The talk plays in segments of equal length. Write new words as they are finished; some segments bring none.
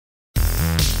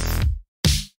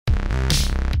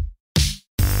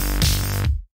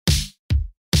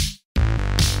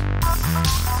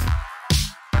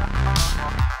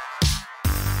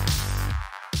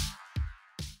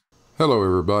Hello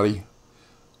everybody,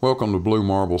 welcome to Blue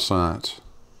Marble Science.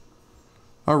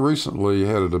 I recently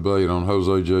had a debate on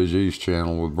Jose JG's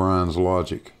channel with Brian's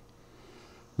Logic.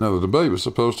 Now the debate was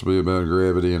supposed to be about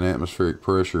gravity and atmospheric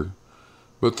pressure,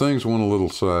 but things went a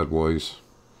little sideways.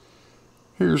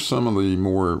 Here's some of the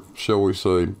more, shall we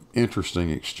say, interesting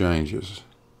exchanges.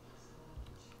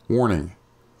 Warning: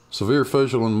 severe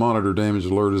facial and monitor damage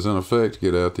alert is in effect.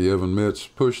 Get out the oven mitts,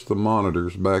 push the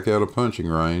monitors back out of punching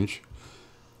range.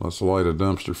 Let's light a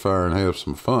dumpster fire and have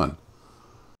some fun.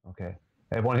 Okay.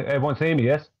 Everyone see me,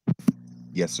 yes?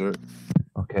 Yes, sir.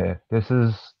 Okay. This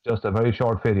is just a very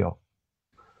short video.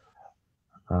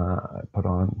 I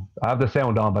have the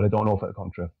sound on, but I don't know if it'll come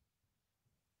through.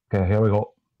 Okay, here we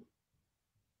go.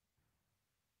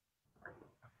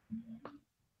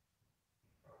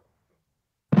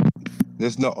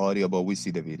 There's no audio, but we see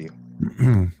the video.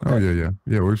 Oh, yeah.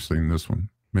 Yeah, we've seen this one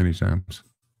many times.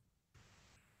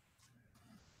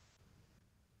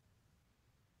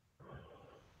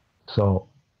 So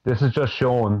this is just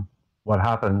showing what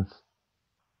happens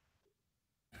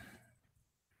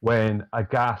when a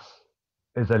gas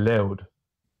is allowed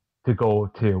to go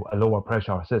to a lower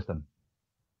pressure system.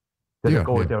 Does it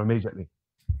go there immediately?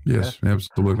 Yes,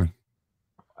 absolutely.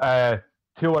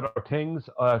 Two other things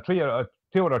I'd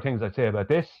say about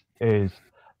this is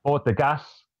both the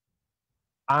gas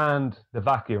and the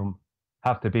vacuum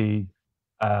have to be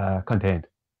contained.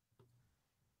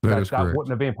 That wouldn't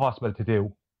have been possible to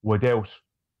do without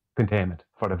containment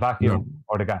for the vacuum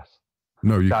or the gas.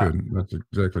 No, you couldn't. That's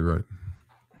exactly right.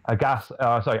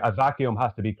 A vacuum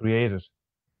has to be created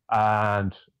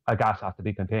and a gas has to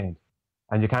be contained.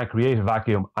 And you can't create a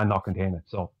vacuum and not contain it.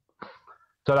 So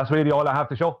that's really all I have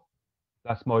to show.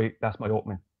 That's my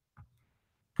opening.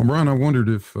 Well, Brian, I wondered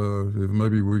if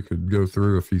maybe we could go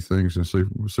through a few things and see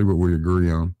what we agree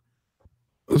on.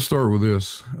 Let's start with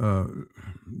this.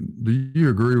 Do you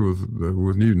agree with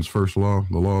Newton's first law,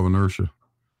 the law of inertia,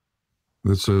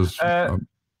 that says? Go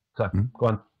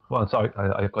on. Sorry,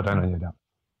 I got down on you now.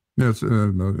 Yeah, it's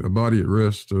a body at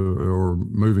rest or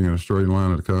moving in a straight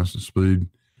line at a constant speed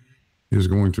is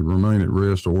going to remain at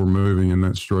rest or moving in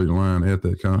that straight line at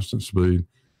that constant speed,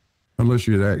 unless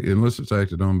it's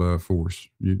acted on by a force.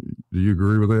 Do you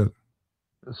agree with that?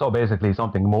 So basically,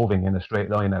 something moving in a straight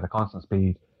line at a constant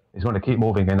speed is going to keep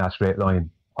moving in that straight line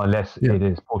unless it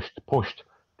is pushed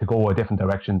to go a different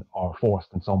direction or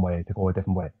forced in some way to go a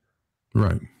different way.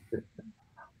 Right.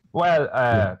 Well,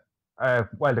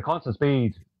 the constant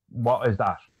speed, what is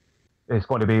that? It's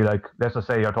going to be like, let's just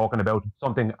say you're talking about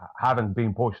something having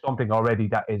been pushed, something already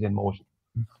that is in motion.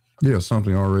 Yeah,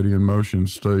 something already in motion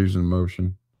stays in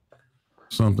motion.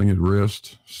 Something at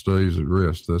rest stays at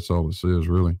rest. That's all it says,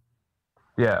 really.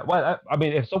 Yeah, well, I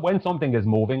mean, when something is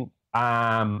moving,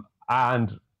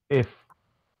 and if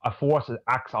a force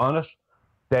acts on it,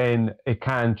 then it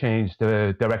can change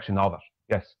the direction of it.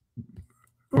 Yes.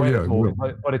 It's moving,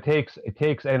 but it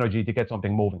takes energy to get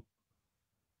something moving.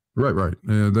 Right.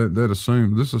 Yeah,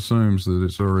 this assumes that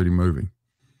it's already moving.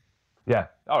 Yeah.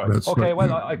 All right. Okay.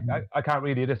 Well, I can't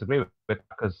really disagree with it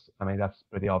because I mean that's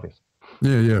pretty obvious.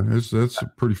 Yeah. That's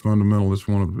pretty fundamental.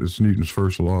 It's Newton's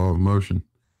first law of motion.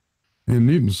 And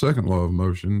Newton's second law of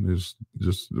motion is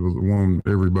just the one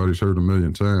everybody's heard a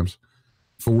million times.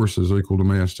 Force is equal to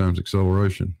mass times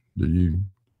acceleration. Do you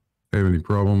have any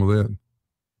problem with that?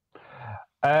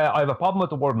 I have a problem with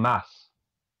the word mass.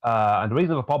 And the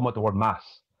reason I have a problem with the word mass,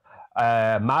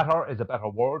 matter is a better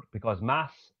word because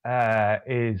mass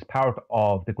is part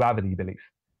of the gravity belief,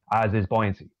 as is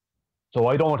buoyancy. So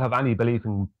I don't have any belief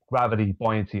in gravity,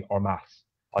 buoyancy, or mass.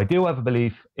 I do have a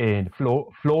belief in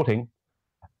floating,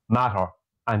 matter,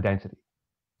 and density.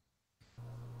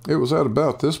 It was at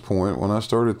about this point when I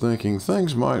started thinking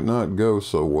things might not go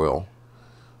so well.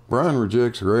 Brian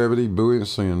rejects gravity,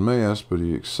 buoyancy, and mass, but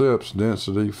he accepts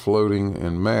density, floating,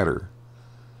 and matter.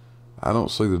 I don't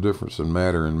see the difference in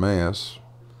matter and mass.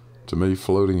 To me,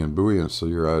 floating and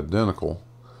buoyancy are identical,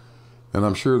 and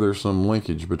I'm sure there's some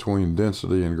linkage between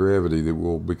density and gravity that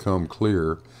will become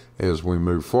clear as we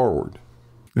move forward.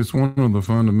 It's one of the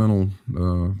fundamental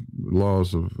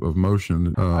laws of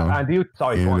motion.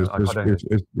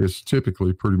 It's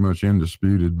typically pretty much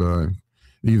indisputed by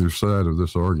either side of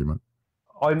this argument.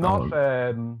 I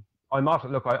don't watch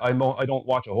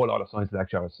a whole lot of science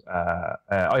lectures.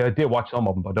 I did watch some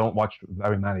of them, but I don't watch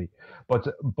very many.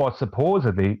 But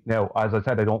supposedly, now, as I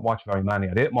said, I don't watch very many.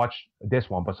 I didn't watch this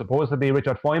one, but supposedly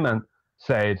Richard Feynman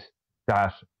said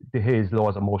that his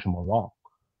laws of motion were wrong.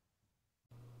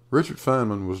 Richard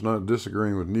Feynman was not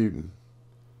disagreeing with Newton.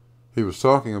 He was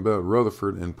talking about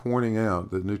Rutherford and pointing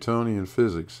out that Newtonian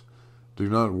physics do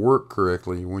not work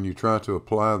correctly when you try to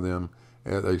apply them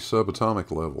at a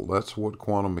subatomic level. That's what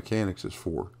quantum mechanics is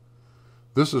for.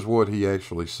 This is what he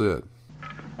actually said.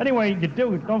 Anyway,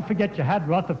 don't forget you had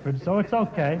Rutherford, so it's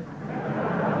okay.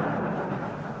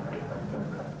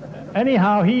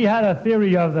 Anyhow, he had a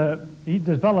theory of he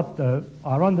developed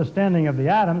our understanding of the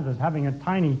atoms as having a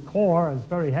tiny core, it's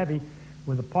very heavy,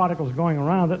 with the particles going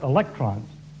around it, electrons.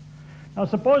 Now,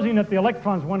 supposing that the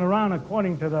electrons went around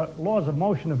according to the laws of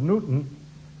motion of Newton,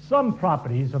 some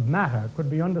properties of matter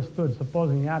could be understood,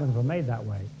 supposing the atoms were made that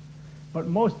way. But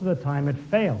most of the time it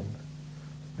failed.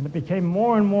 And it became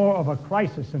more and more of a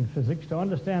crisis in physics to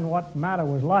understand what matter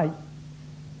was like,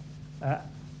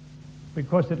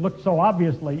 because it looked so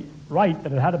obviously right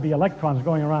that it had to be electrons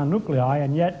going around nuclei,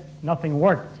 and yet nothing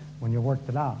worked when you worked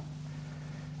it out.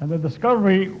 And the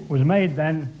discovery was made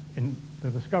then in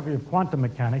the discovery of quantum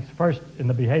mechanics, first in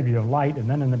the behavior of light and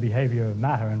then in the behavior of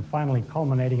matter, and finally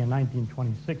culminating in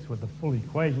 1926 with the full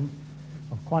equations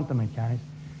of quantum mechanics,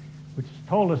 which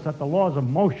told us that the laws of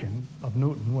motion of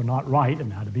Newton were not right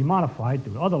and had to be modified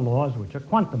to other laws, which are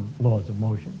quantum laws of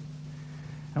motion.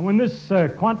 And when this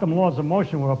quantum laws of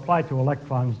motion were applied to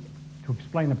electrons to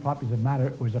explain the properties of matter,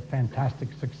 it was a fantastic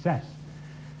success.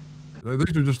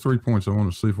 These are just 3 points I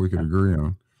want to see if we could agree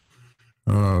on.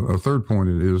 A third point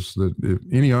is that if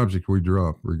any object we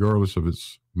drop, regardless of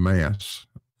its mass,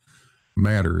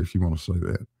 matter, if you want to say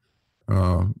that,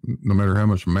 no matter how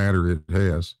much matter it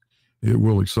has, it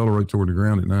will accelerate toward the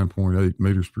ground at 9.8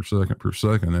 meters per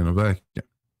second in a vacuum.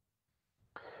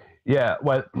 Yeah,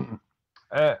 well,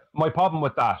 my problem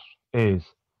with that is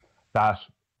that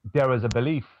there is a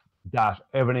belief that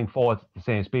everything falls at the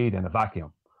same speed in a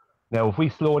vacuum. Now, if we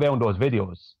slow down those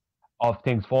videos of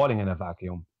things falling in a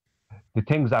vacuum, the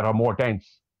things that are more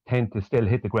dense tend to still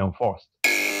hit the ground first.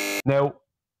 Now,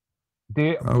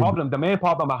 the main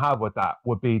problem I have with that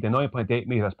would be the 9.8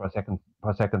 meters per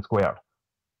second squared,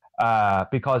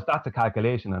 because that's a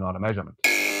calculation and not a measurement.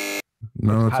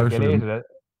 No, it's calculated actually,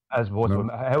 as opposed to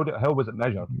how was it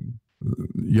measured?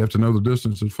 You have to know the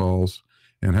distance it falls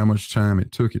and how much time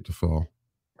it took it to fall.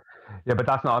 Yeah, but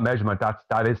that's not a measurement.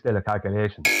 That is still a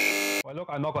calculation. Well, look,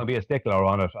 I'm not going to be a stickler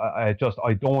on it. I view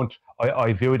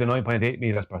the 9.8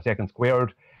 meters per second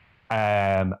squared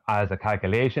as a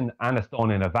calculation, and it's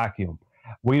done in a vacuum.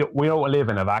 We don't live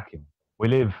in a vacuum. We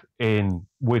live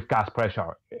with gas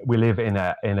pressure. We live in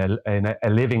a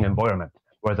living environment,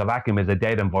 whereas a vacuum is a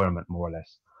dead environment, more or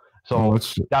less. So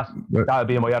that would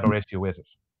be my other issue with it.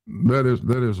 That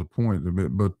is a point,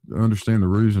 but understand the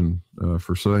reason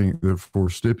for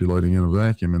stipulating in a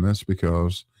vacuum, and that's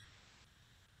because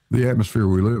the atmosphere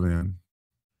we live in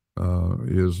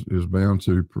is bound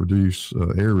to produce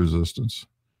air resistance,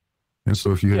 and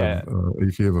so if you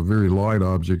have a very light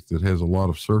object that has a lot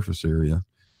of surface area,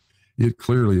 it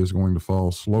clearly is going to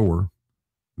fall slower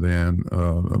than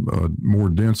a more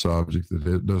dense object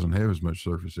that doesn't have as much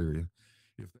surface area.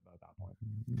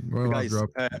 Well, guys,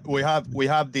 we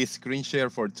have this screen share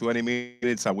for 20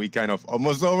 minutes, and we kind of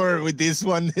almost over with this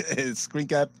one screen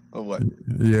cap or what?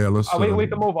 Yeah, let's. We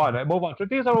can move on. So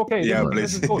these are okay. Yeah,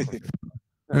 please.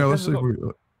 Yeah, let's see if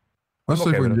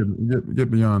we can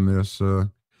get beyond this.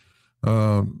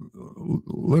 Let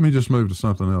me just move to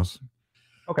something else.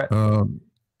 Okay.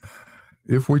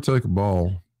 If we take a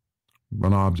ball,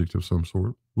 an object of some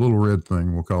sort, little red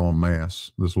thing, we'll call them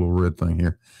mass. This little red thing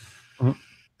here. Mm-hmm.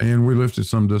 And we lift it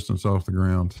some distance off the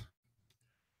ground,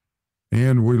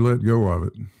 and we let go of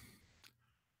it.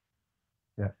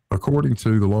 Yeah. According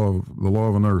to the law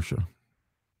of inertia,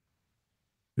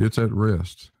 it's at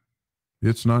rest.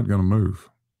 It's not going to move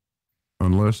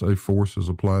unless a force is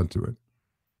applied to it.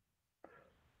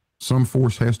 Some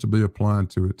force has to be applied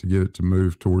to it to get it to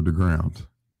move toward the ground.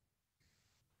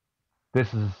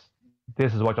 This is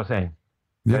what you're saying.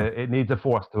 Yeah. It needs a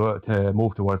force to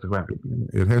move towards the ground.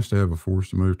 It has to have a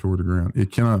force to move toward the ground.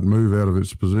 It cannot move out of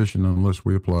its position unless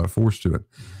we apply a force to it.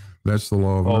 That's the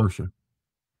law of inertia.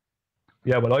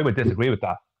 Yeah, well, I would disagree with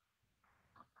that.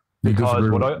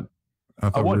 Because I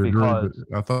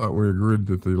thought we agreed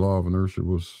that the law of inertia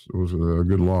was a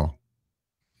good law.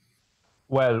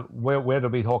 Well, where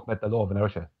did we talk about the law of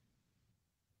inertia?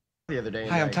 The other day.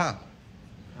 Hi, I'm Tom.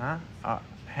 Huh?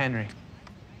 Henry.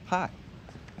 Hi.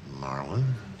 Marlon.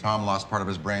 Tom lost part of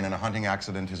his brain in a hunting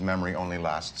accident. His memory only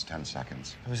lasts 10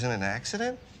 seconds. I was in an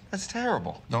accident? That's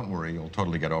terrible. Don't worry, you'll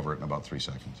totally get over it in about 3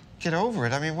 seconds. Get over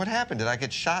it? I mean, what happened? Did I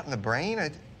get shot in the brain?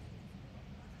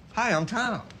 Hi, I'm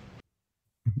Tom.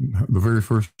 The very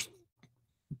first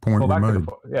point you made.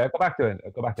 Go back to it.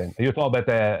 You're talking about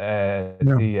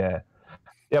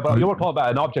but you were talking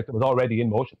about an object that was already in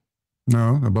motion.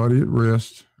 No, a body at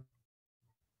rest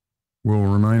will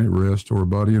remain at rest, or a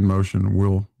body in motion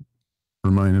will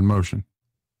remain in motion.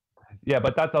 Yeah,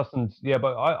 but that doesn't. Yeah,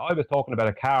 but I was talking about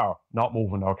a car not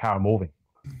moving or a car moving.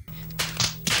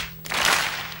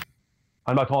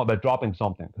 I'm not talking about dropping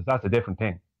something because that's a different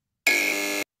thing.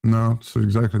 No, it's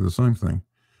exactly the same thing.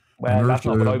 Well, inertia, that's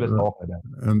not what I was talking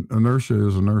about. And inertia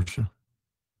is inertia.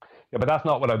 Yeah, but that's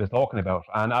not what I was talking about.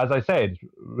 And as I said,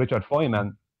 Richard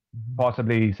Feynman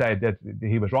possibly said that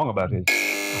he was wrong about his.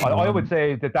 I would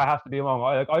say that has to be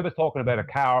wrong. I was talking about a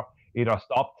car either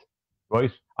stopped,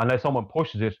 right? Unless someone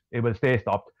pushes it, it will stay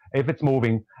stopped. If it's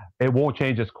moving, it won't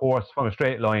change its course from a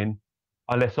straight line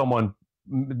unless someone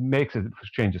makes it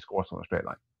change its course from a straight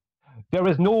line. There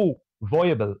is no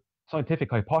viable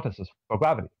scientific hypothesis for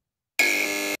gravity.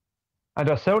 And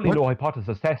there's certainly no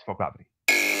hypothesis test for gravity.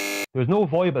 There's no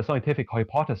viable scientific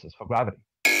hypothesis for gravity.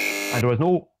 And there was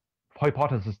no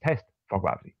hypothesis test for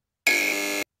gravity.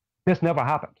 This never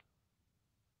happened.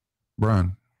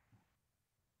 Brian.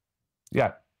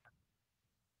 Yeah.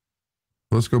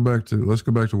 Let's go back to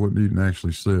what Newton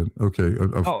actually said. Okay.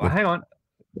 Hang on.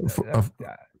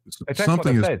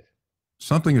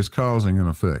 Something is causing an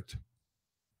effect.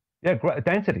 Yeah,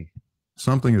 density.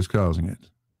 Something is causing it.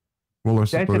 Well,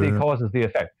 density causes the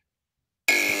effect.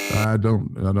 I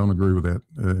don't agree with that.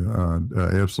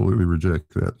 I absolutely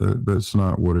reject that. That's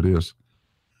not what it is.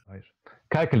 Right.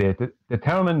 Calculate it.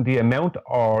 Determine the amount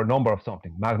or number of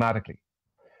something mathematically.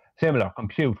 Similar,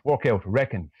 compute, work out,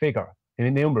 reckon, figure,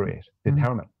 enumerate,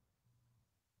 determine.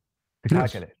 To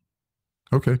calculate.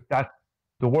 Okay. That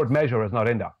the word measure is not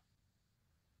in there.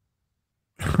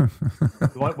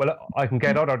 Well, I can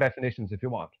get other definitions if you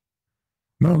want.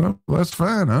 No, that's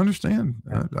fine. I understand.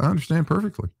 I understand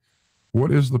perfectly.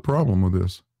 What is the problem with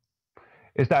this?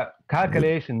 Is that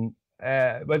calculation?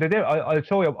 I'll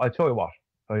show you. I'll show you what.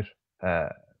 Right.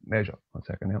 Measure. 1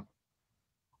 second now.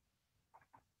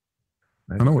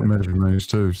 I know what measure means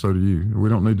too. So do you. We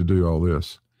don't need to do all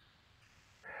this.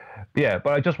 Yeah,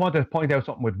 but I just want to point out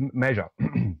something with measure.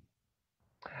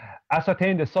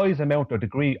 Ascertain the size, amount, or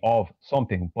degree of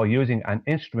something by using an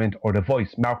instrument or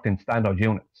device marked in standard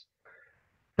units.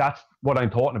 That's what I'm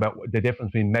talking about, the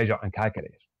difference between measure and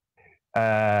calculate.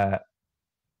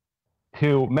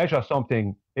 To measure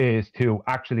something is to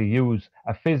actually use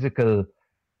a physical,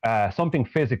 something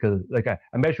physical, like a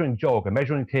measuring jug, a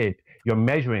measuring tape. You're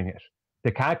measuring it.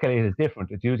 To calculate is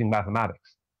different. It's using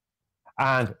mathematics.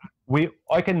 And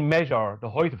I can measure the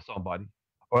height of somebody,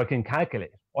 or I can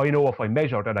calculate. I know if I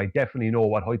measure that I definitely know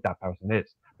what height that person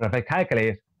is. But if I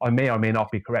calculate, I may or may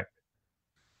not be correct.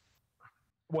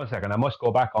 1 second, I must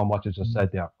go back on what you just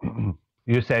said there.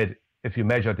 You said if you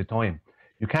measure the time.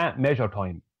 You can't measure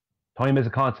time. Time is a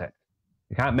concept.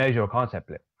 You can't measure a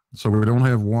concept. So we don't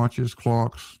have watches,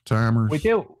 clocks, timers? We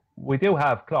do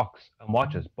have clocks and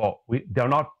watches, but they're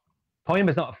not. Time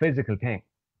is not a physical thing.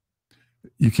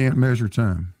 You can't measure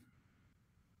time.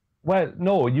 Well,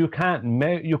 no, you can't.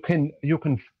 You can.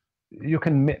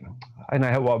 I don't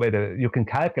know what way to. You can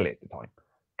calculate the time.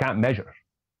 Can't measure it.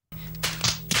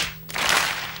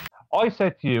 I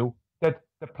said to you that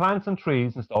the plants and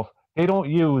trees and stuff, they don't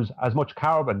use as much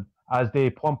carbon as they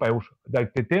pump out.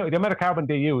 Like the amount of carbon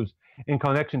they use in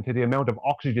connection to the amount of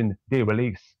oxygen they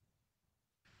release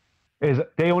is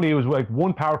they only use like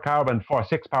 1 part carbon for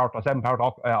 6 part or 7 part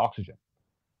oxygen.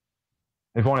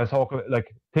 If you want to talk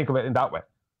think of it in that way.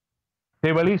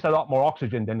 They release a lot more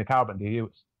oxygen than the carbon they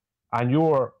use. And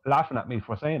you're laughing at me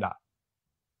for saying that.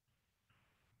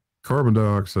 Carbon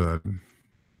dioxide.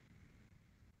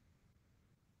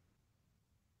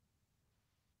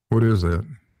 What is that?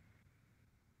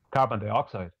 Carbon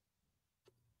dioxide.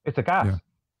 It's a gas.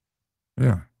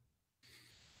 Yeah.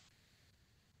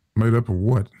 Made up of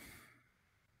what?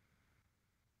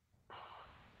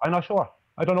 I'm not sure.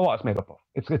 I don't know what it's made up of.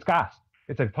 It's gas.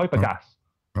 It's a type of gas.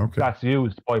 Okay. That's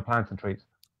used by plants and trees.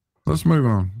 Let's move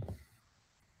on.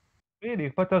 Really?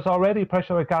 But there's already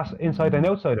pressurized gas inside and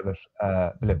outside of it,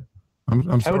 Blue.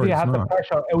 I'm sorry. How do you have the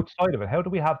pressure outside of it? How do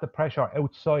we have the pressure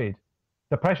outside?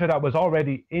 The pressure that was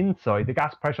already inside, the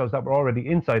gas pressures that were already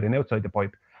inside and outside the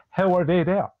pipe, how are they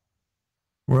there?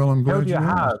 Well, I'm glad you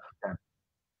asked.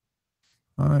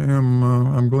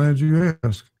 I'm glad you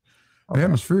asked. Okay.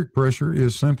 Atmospheric pressure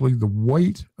is simply the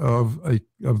weight of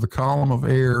the column of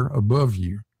air above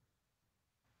you.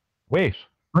 Weight.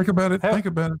 Think about it. Think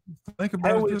about it.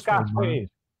 How is gas weighed?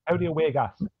 How do you weigh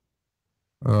gas?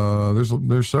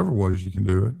 There's several ways you can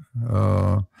do it.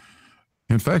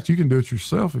 In fact, you can do it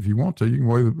yourself if you want to. You can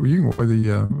weigh the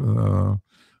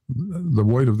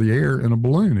weight of the air in a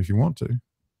balloon if you want to.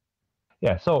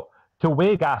 Yeah. So to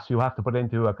weigh gas, you have to put it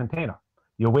into a container.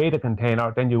 You weigh the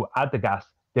container, then you add the gas,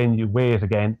 then you weigh it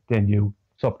again, then you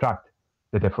subtract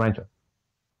the differential.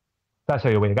 That's how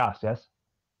you weigh gas. Yes.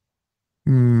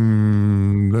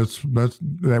 That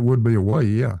would be a way.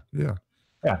 Yeah.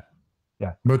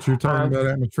 But you're talking about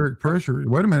atmospheric pressure.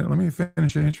 Wait a minute. Let me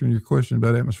finish answering your question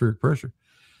about atmospheric pressure.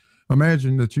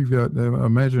 Imagine that you've got,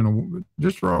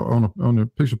 just draw on a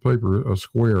piece of paper a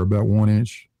square about 1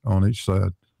 inch on each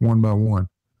side, 1 by 1.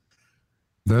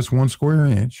 That's 1 square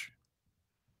inch.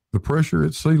 The pressure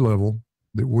at sea level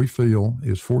that we feel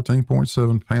is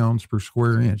 14.7 pounds per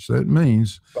square inch. That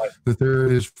means that there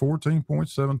is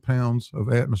 14.7 pounds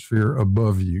of atmosphere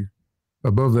above you,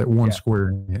 above that 1 square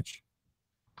inch.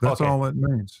 That's all that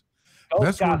means.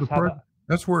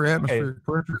 That's where atmospheric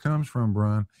pressure comes from,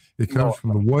 Brian. It comes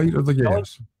from the weight of the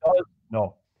gas.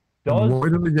 The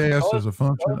weight of the gas is a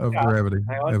function of gravity,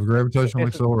 of gravitational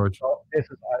acceleration.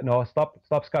 Stop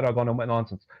scattergun with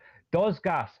nonsense. Does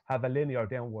gas have a linear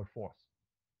downward force?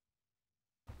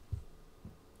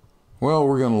 Well,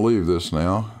 we're going to leave this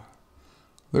now.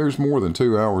 There's more than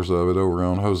 2 hours of it over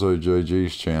on Jose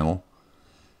JG's channel,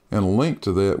 and a link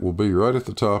to that will be right at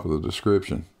the top of the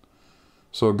description.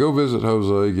 So go visit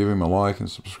Jose, give him a like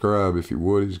and subscribe if you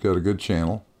would. He's got a good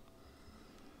channel.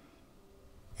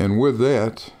 And with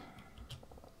that,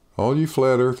 all you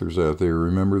flat earthers out there,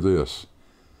 remember this.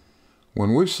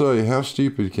 When we say, how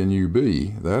stupid can you be,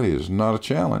 that is not a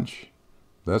challenge.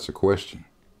 That's a question.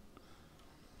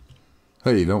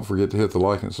 Hey, don't forget to hit the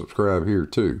like and subscribe here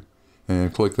too.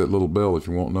 And click that little bell if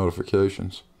you want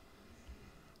notifications.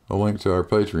 A link to our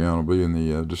Patreon will be in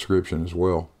the description as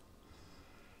well.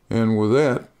 And with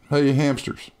that, hey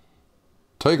hamsters,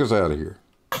 take us out of here.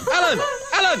 Alan!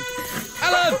 Alan!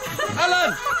 Alan!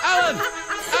 Alan! Alan!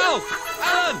 Al!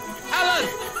 Alan! Alan!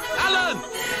 Alan!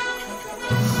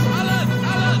 Alan!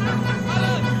 Alan!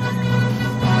 Alan!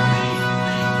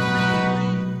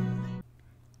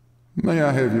 May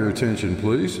I have your attention,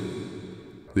 please?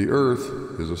 The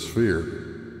Earth is a sphere.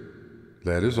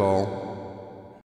 That is all.